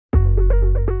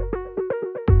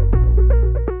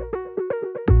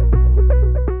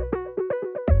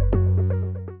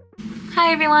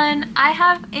Hi everyone! I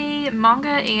have a manga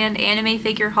and anime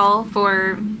figure haul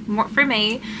for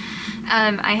May.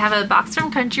 I have a box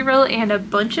from Crunchyroll and a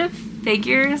bunch of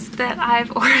figures that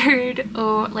I've ordered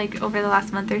like over the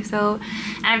last month or so,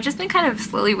 and I've just been kind of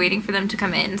slowly waiting for them to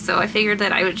come in, so I figured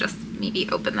that I would just maybe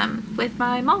open them with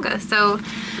my manga. So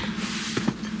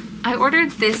I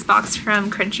ordered this box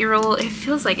from Crunchyroll. It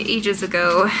feels like ages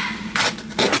ago.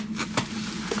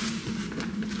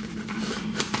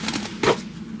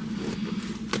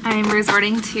 I'm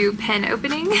resorting to pen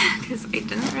opening because I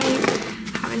didn't really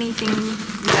have anything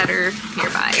better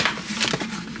nearby.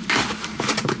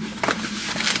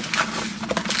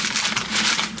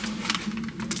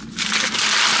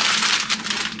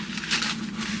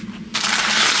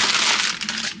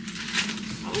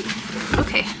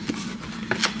 Okay.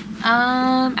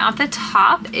 At the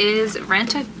top is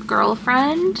Rent a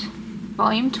Girlfriend,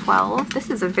 Volume 12. This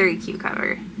is a very cute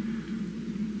cover.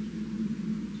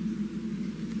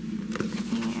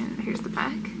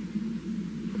 Back.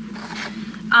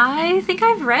 I think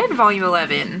I've read volume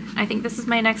 11. I think this is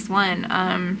my next one.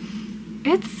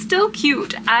 It's still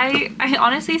cute. I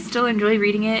honestly still enjoy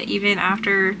reading it even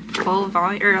after 12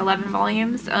 or 11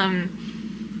 volumes.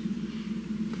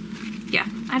 Yeah,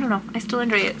 I don't know. I still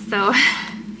enjoy it. So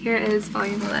here is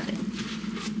volume 11.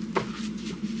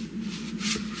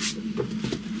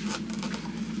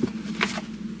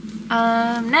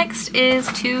 Next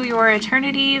is To Your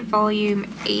Eternity, Volume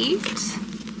 8.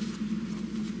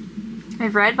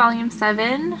 I've read Volume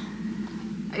 7.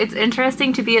 It's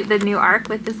interesting to be at the new arc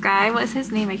with this guy. What's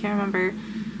his name? I can't remember.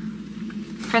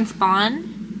 Prince Bond.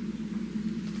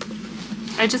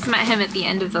 I just met him at the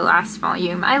end of the last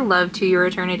volume. I love To Your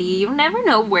Eternity. You never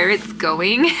know where it's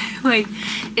going. Like,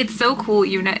 it's so cool.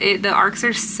 You know, the arcs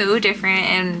are so different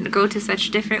and go to such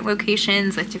different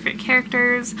locations with different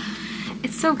characters.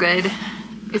 It's so good.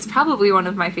 It's probably one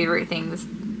of my favorite things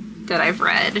that I've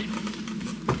read,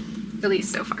 at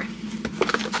least so far.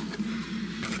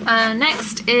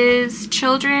 Next is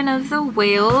Children of the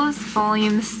Whales,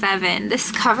 Volume 7.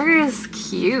 This cover is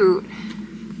cute.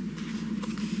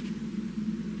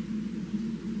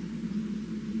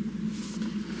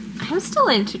 I'm still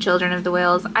into Children of the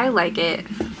Whales. I like it.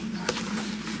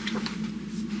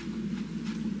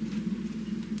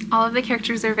 All of the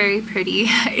characters are very pretty.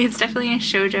 It's definitely a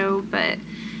shoujo, but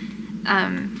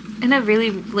in a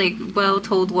really like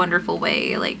well-told, wonderful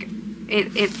way. Like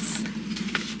it's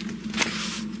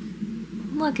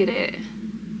look at it.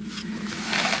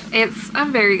 It's a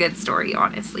very good story,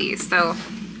 honestly. So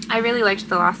I really liked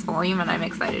the last volume, and I'm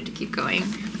excited to keep going.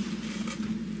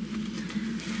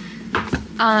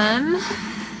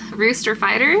 Rooster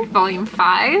Fighter, Volume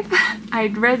 5.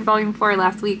 I'd read Volume 4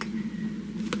 last week.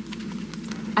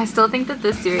 I still think that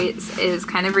this series is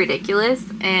kind of ridiculous,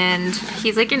 and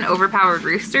he's like an overpowered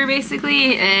rooster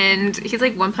basically, and he's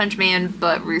like One Punch Man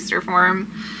but rooster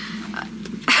form.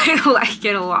 I like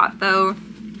it a lot though.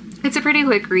 It's a pretty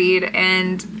quick read,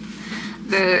 and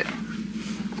the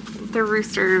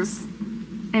roosters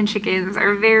and chickens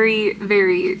are very,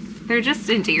 very, they're just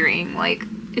endearing. Like,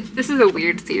 this is a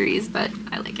weird series, but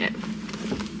I like it.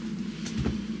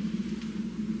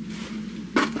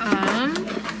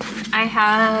 I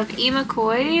have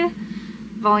Imakoi,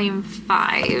 Volume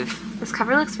 5. This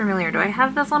cover looks familiar. Do I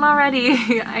have this one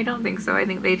already? I don't think so. I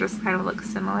think they just kind of look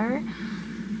similar.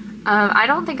 I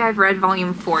don't think I've read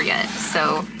Volume 4 yet,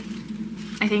 so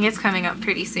I think it's coming up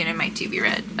pretty soon in my to be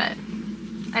read, but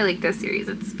I like this series.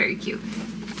 It's very cute.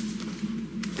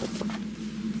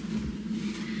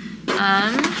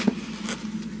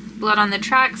 Blood on the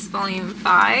Tracks, Volume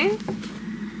 5.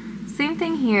 Same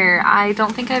thing here. I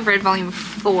don't think I've read Volume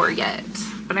 4 yet,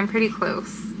 but I'm pretty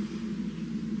close.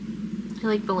 I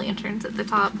like the lanterns at the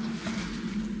top.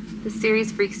 This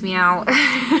series freaks me out.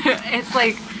 It's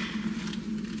like,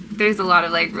 there's a lot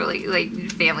of like really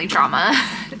like family trauma.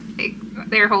 Like,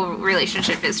 their whole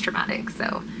relationship is traumatic,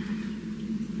 so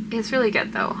it's really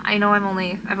good though. I know I've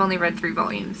only read 3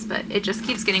 volumes, but it just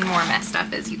keeps getting more messed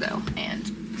up as you go, and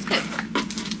it's good.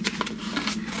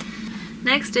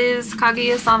 Next is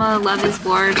Kaguya-sama Love is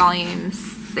War, Volume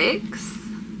 6.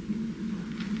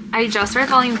 I just read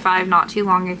Volume 5 not too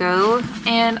long ago,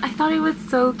 and I thought it was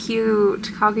so cute.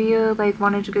 Kaguya like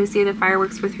wanted to go see the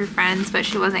fireworks with her friends, but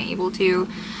she wasn't able to.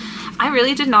 I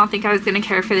really did not think I was going to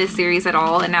care for this series at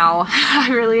all, and now I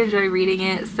really enjoy reading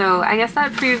it. So I guess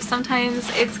that proves sometimes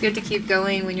it's good to keep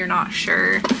going when you're not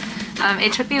sure.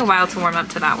 It took me a while to warm up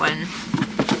to that one.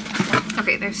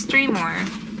 Okay, there's 3 more.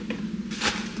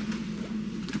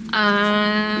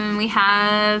 We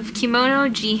have Kimono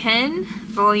Jihen,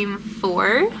 Volume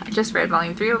 4. I just read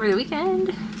Volume 3 over the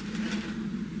weekend.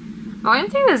 Volume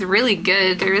 3 was really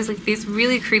good. There was like these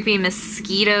really creepy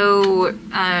mosquito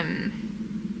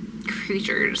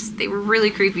creatures. They were really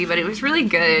creepy, but it was really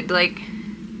good. Like,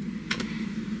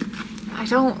 I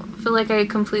don't feel like I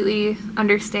completely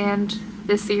understand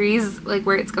this series, like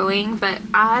where it's going, but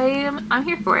I'm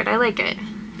here for it. I like it.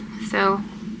 So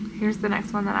here's the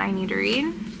next one that I need to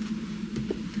read.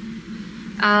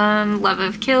 Love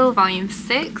of Kill, Volume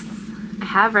 6. I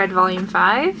have read Volume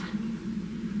 5.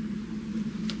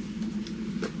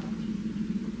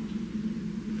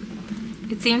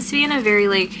 It seems to be in a very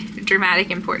like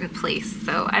dramatic, important place,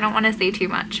 so I don't want to say too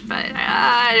much, but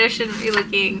I shouldn't be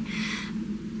looking.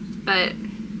 But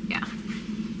yeah,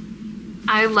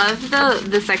 I love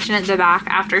the section at the back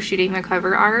after shooting the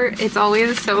cover art. It's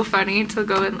always so funny to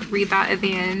go and read that at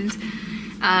the end.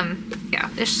 Yeah,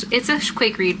 it's a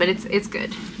quick read, but it's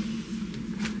good.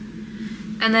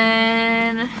 And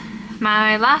then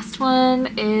my last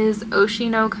one is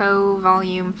Oshinoko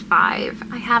Volume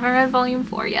 5. I haven't read Volume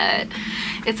 4 yet.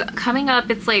 It's coming up.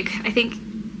 It's like, I think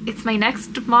it's my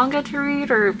next manga to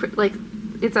read, or like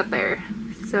it's up there.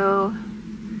 So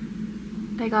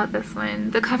I got this one.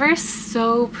 The cover is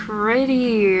so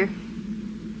pretty.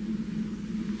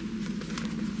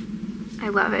 I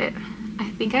love it.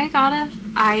 I think I got a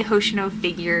Hoshino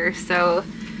figure, so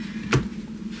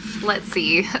let's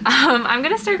see. I'm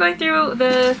gonna start going through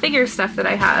the figure stuff that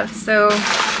I have. So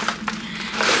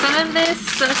some of this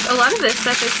stuff, a lot of this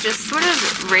stuff is just sort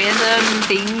of random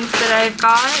things that I've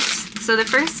got. So the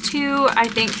first two I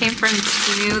think came from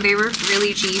Temu. They were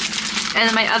really cheap.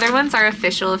 And my other ones are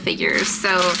official figures,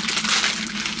 so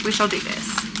we shall do this.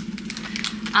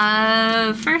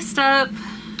 First up,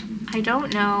 I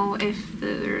don't know if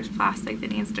there's plastic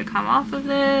that needs to come off of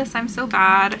this. I'm so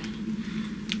bad.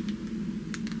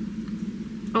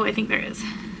 Oh, I think there is.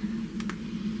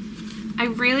 I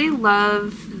really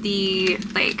love the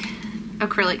like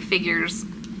acrylic figures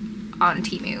on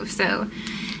Temu. So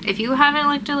if you haven't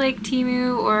looked at like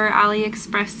Temu or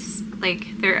AliExpress,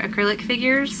 like their acrylic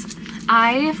figures,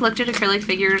 I've looked at acrylic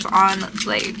figures on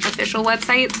like official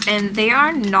websites, and they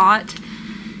are not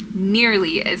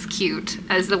nearly as cute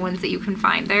as the ones that you can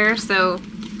find there. So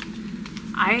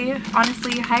I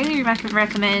honestly highly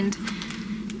recommend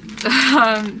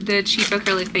the cheap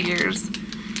acrylic figures.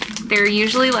 They're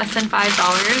usually less than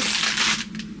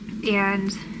 $5,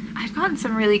 and I've gotten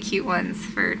some really cute ones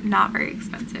for not very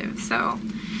expensive. So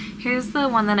here's the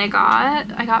one that I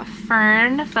got. I got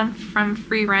Fern from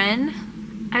Free Run.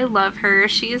 I love her.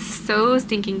 She is so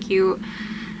stinking cute.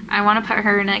 I want to put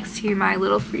her next to my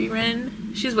little Free Run.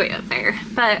 She's way up there,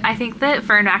 but I think that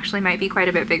Fern actually might be quite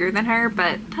a bit bigger than her,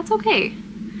 but that's okay.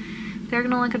 They're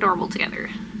gonna look adorable together.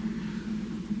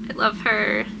 I love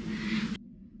her.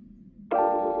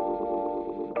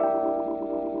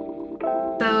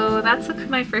 So that's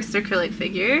my first acrylic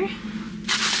figure.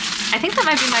 I think that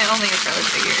might be my only acrylic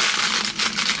figure.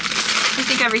 I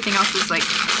think everything else is like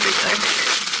regular.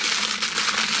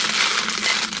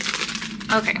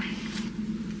 Okay.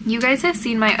 You guys have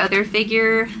seen my other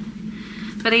figure,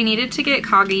 but I needed to get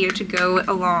Kaguya to go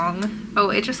along. Oh,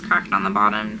 it just cracked on the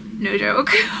bottom. No joke.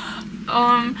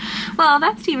 Well,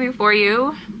 that's Temu for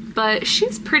you. But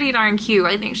she's pretty darn cute.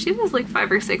 I think she was like $5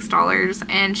 or $6,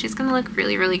 and she's gonna look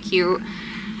really, really cute.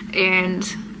 And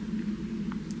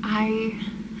I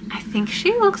think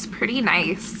she looks pretty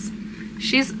nice.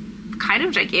 She's kind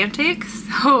of gigantic,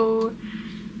 so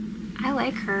I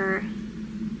like her.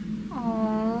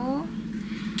 Oh,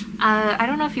 I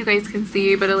don't know if you guys can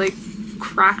see, but it like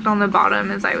cracked on the bottom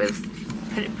as I was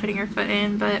putting her foot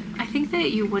in. But I think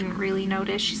that you wouldn't really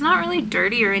notice. She's not really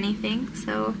dirty or anything,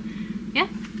 so yeah.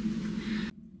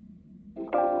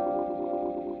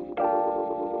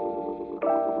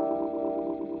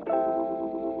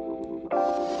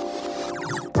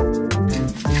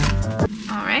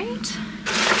 Alright,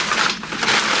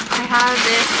 I have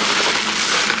this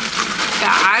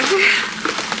bag.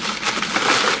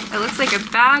 It looks like a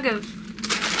bag of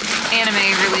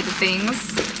anime related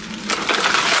things.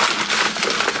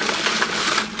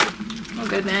 Oh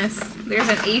goodness, there's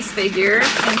an Ace figure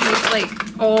and he's like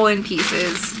all in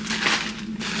pieces.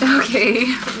 Okay,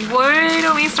 why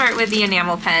don't we start with the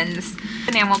enamel pens?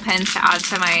 Enamel pens to add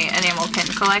to my enamel pen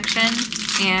collection.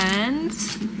 And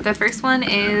the first one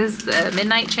is the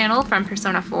Midnight Channel from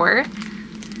Persona 4.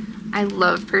 I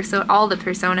love all the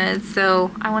Personas,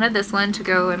 so I wanted this one to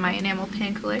go in my enamel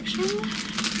pen collection.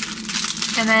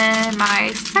 And then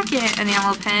my second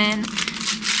enamel pen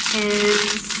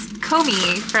is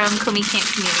Komi from Komi Can't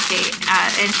Communicate,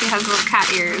 and she has little cat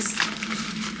ears.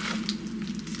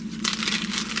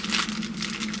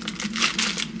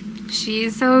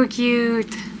 She's so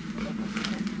cute.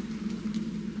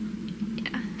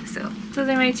 those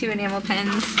are my 2 enamel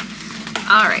pins.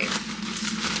 Alright.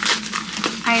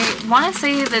 I want to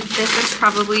say that this is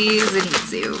probably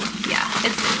Zenitsu. Yeah,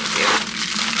 it's Zenitsu.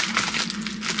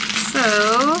 So,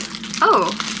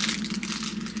 oh.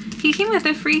 He came with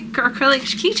a free acrylic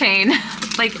keychain,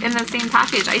 like in the same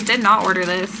package. I did not order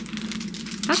this.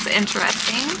 That's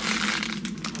interesting.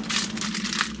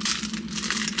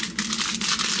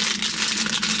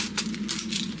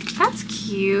 That's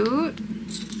cute.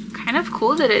 Kind of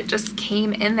cool that it just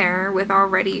came in there with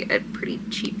already a pretty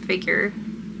cheap figure.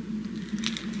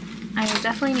 I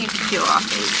definitely need to peel off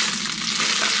his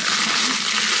stuff.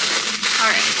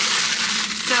 Alright.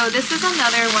 So this is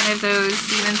another one of those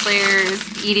Demon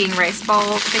Slayer's eating rice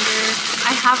ball figures.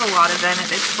 I have a lot of them at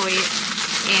this point,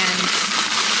 and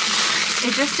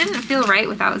it just didn't feel right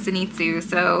without Zenitsu,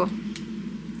 so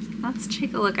let's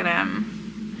take a look at him.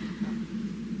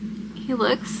 He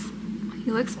looks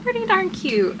pretty darn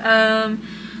cute.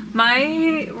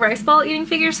 My rice ball eating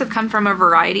figures have come from a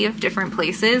variety of different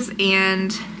places,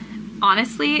 and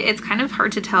honestly, it's kind of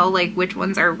hard to tell like which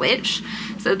ones are which.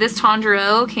 So this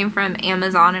Tanjiro came from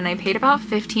Amazon, and I paid about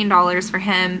 $15 for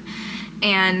him.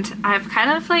 And I've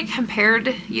kind of like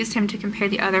used him to compare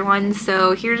the other ones.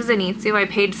 So here's Zenitsu. I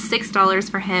paid $6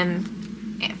 for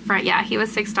him. Yeah, he was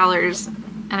 $6,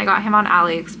 and I got him on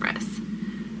AliExpress.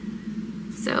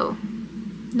 So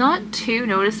not too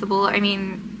noticeable. I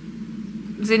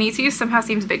mean, Zenitsu somehow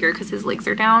seems bigger because his legs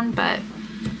are down, but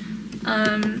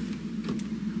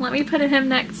let me put him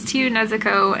next to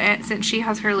Nezuko, and since she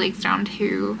has her legs down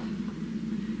too.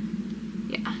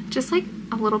 Yeah, just like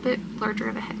a little bit larger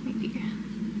of a head maybe.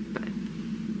 But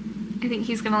I think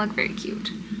he's gonna look very cute.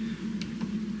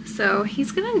 So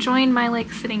he's gonna join my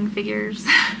like sitting figures.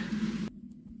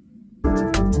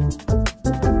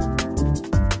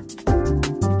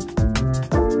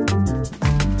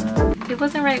 It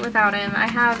wasn't right without him. I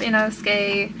have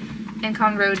Inosuke and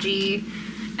Kanroji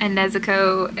and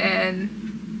Nezuko and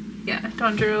yeah,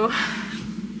 Tanjiro.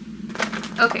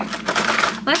 Okay,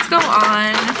 let's go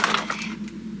on.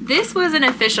 This was an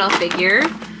official figure.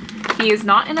 He is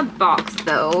not in a box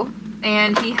though,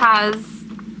 and he has,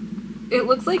 it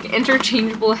looks like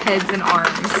interchangeable heads and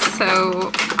arms,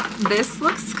 so this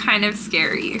looks kind of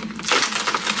scary.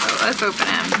 So let's open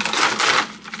him.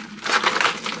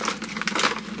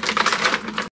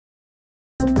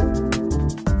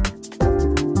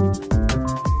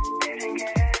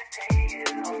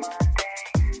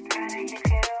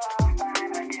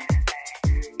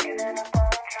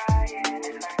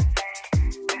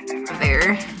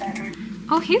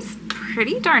 Oh, he's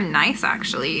pretty darn nice,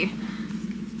 actually.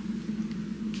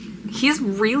 He's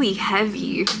really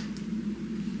heavy.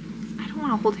 I don't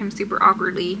want to hold him super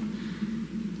awkwardly.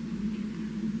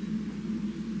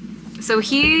 So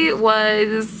he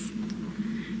was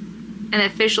an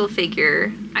official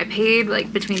figure. I paid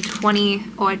like between 20,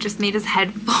 oh, I just made his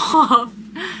head fall off.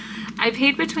 I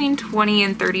paid between $20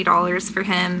 and $30 for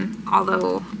him,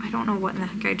 although I don't know what in the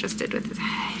heck I just did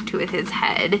with his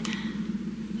head.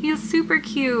 He's super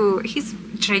cute. He's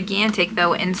gigantic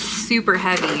though and super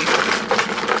heavy.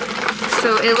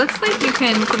 So it looks like you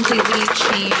can completely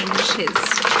change his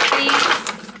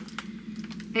face.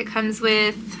 It comes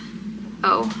with,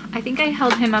 oh, I think I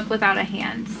held him up without a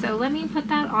hand. So let me put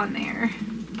that on there.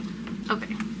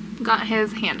 Okay, got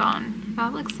his hand on.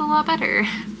 That looks a lot better.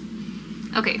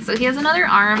 Okay, so he has another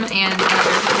arm and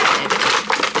another head.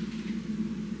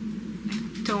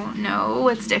 Don't know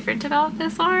what's different about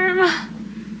this arm.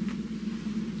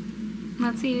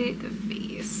 Let's see the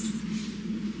face.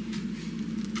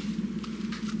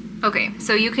 Okay,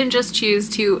 so you can just choose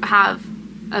to have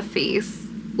a face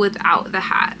without the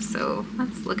hat. So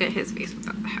let's look at his face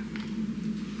without the hat.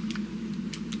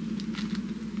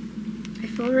 I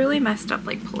feel really messed up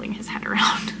like pulling his head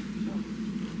around.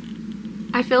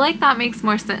 I feel like that makes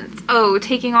more sense. Oh,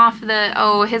 taking off the,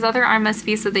 oh, his other arm must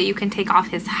be so that you can take off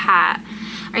his hat.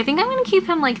 I think I'm gonna keep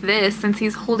him like this since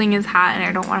he's holding his hat and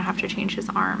I don't want to have to change his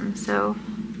arm. So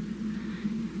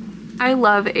I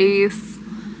love Ace,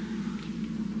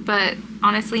 but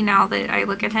honestly now that I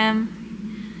look at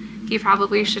him, he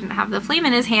probably shouldn't have the flame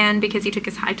in his hand because he took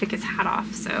his hat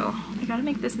off. So I gotta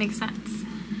make this make sense.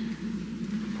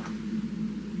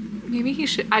 Maybe he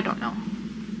should, I don't know.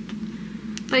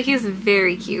 But he's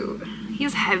very cute.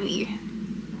 He's heavy.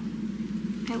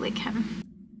 I like him.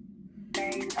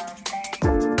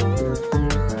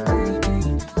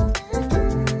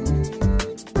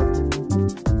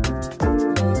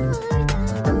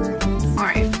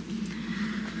 Alright.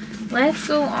 Let's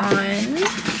go on.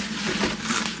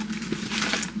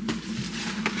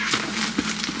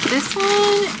 This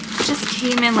one just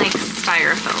came in like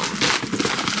styrofoam.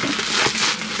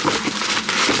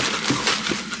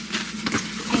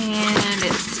 And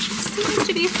it seems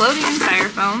to be floating in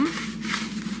styrofoam.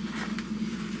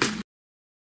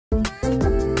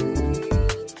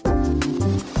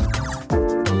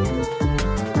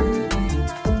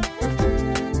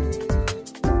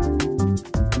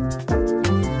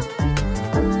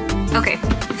 Okay,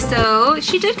 so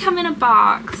she did come in a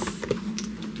box.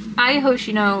 Ai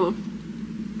Hoshino.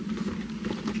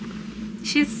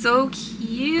 She's so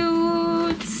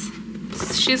cute.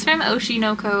 She's from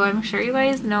Oshinoko. I'm sure you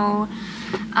guys know.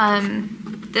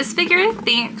 This figure, I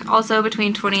think, also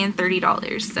between $20 and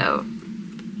 $30. So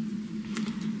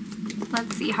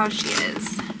let's see how she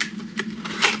is.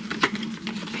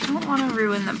 I don't want to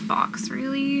ruin the box,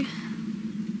 really.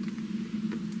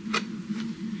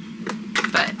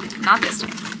 But not this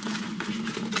time.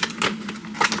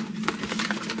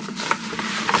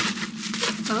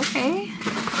 Okay,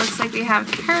 looks like we have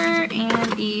her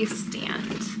and a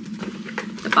stand.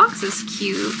 The box is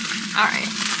cute. Alright,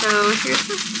 so here's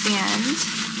the stand.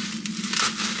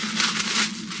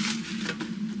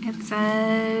 It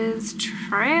says,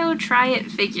 try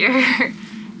it figure.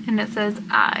 And it says,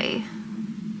 I.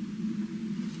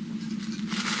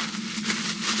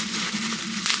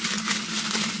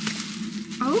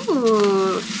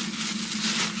 Oh.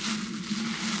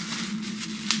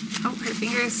 Oh, her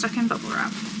finger is stuck in bubble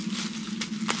wrap.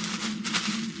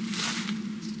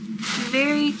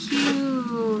 Very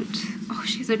cute. Oh,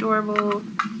 she's adorable.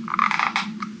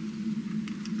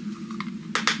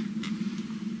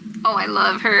 Oh, I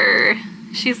love her.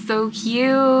 She's so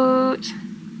cute.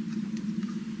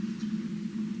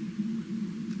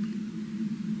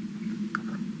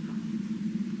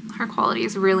 Her quality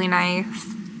is really nice.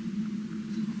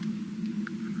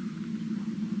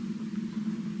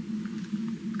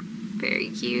 Very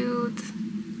cute.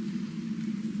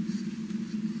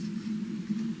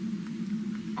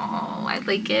 Oh, I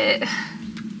like it.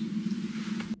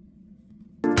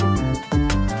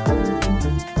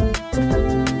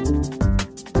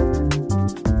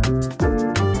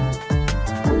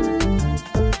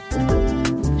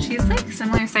 She's like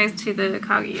similar size to the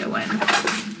Kaguya one.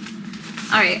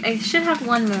 Alright, I should have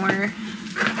one more.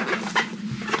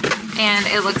 And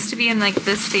it looks to be in like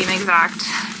the same exact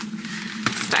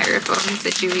styrofoam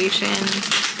situation.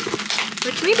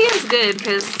 Which maybe is good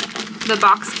because the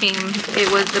box came and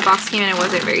it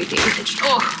wasn't very damaged.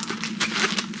 Oh! I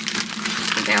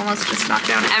think I almost just knocked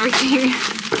down everything.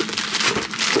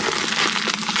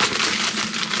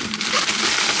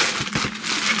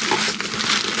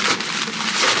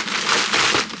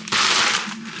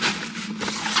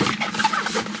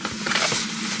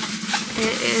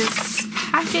 It is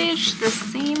packaged the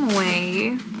same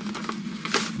way.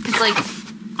 It's like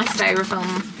a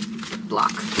styrofoam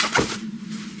block.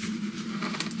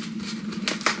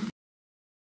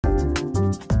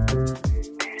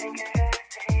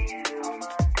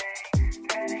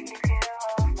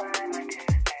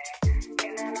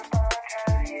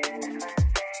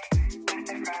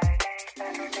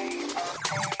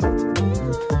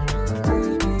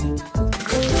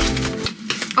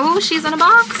 Oh, she's in a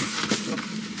box.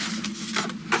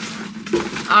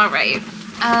 All right.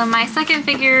 My second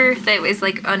figure that was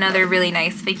like another really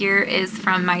nice figure is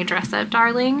from My Dress Up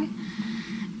Darling.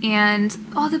 And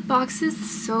oh, the box is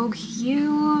so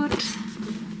cute.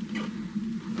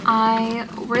 I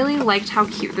really liked how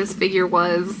cute this figure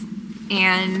was.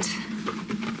 And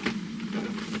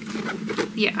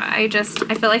yeah, I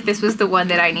feel like this was the one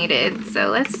that I needed. So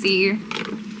let's see.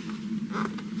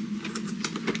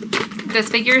 This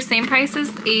figure is same price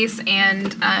as Ace,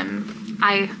 and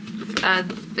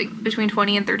between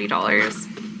 $20 and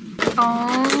 $30.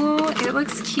 Oh, it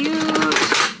looks cute.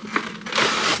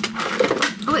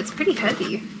 Oh, it's pretty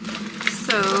heavy.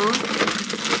 So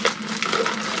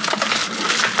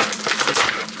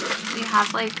we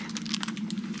have like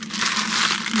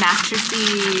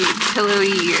mattressy,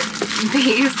 pillowy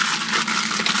base.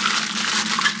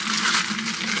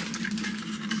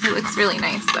 It looks really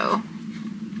nice though.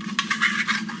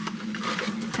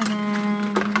 And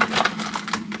then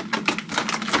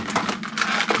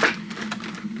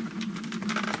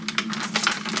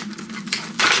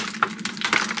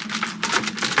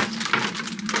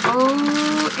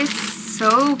oh, it's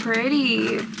so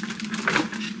pretty.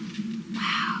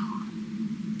 Wow.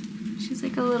 She's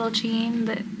like a little chain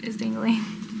that is dangling.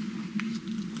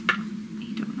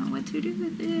 I don't know what to do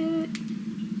with it.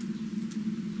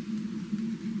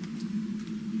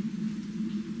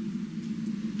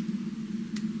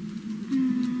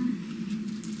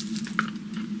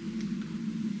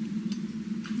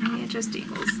 Maybe it just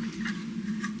dangles.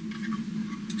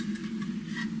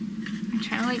 I'm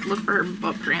trying to like look for her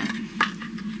butt print.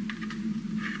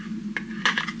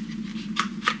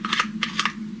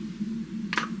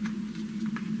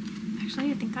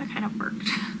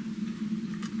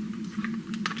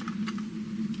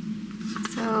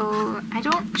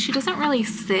 she doesn't really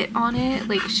sit on it,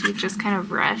 like she just kind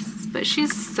of rests, but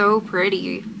she's so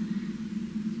pretty.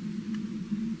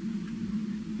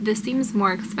 This seems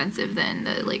more expensive than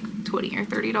the like $20 or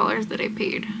 $30 that I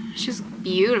paid. She's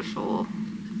beautiful.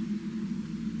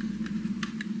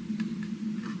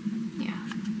 Yeah,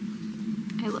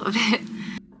 I love it.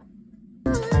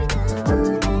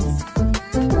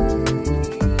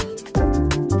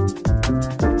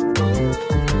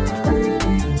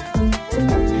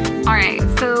 Alright,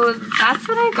 so that's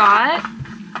what I got.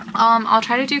 I'll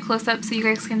try to do close-ups so you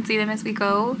guys can see them as we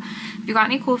go. If you got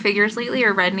any cool figures lately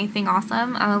or read anything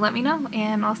awesome, let me know,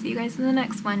 and I'll see you guys in the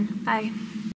next one. Bye.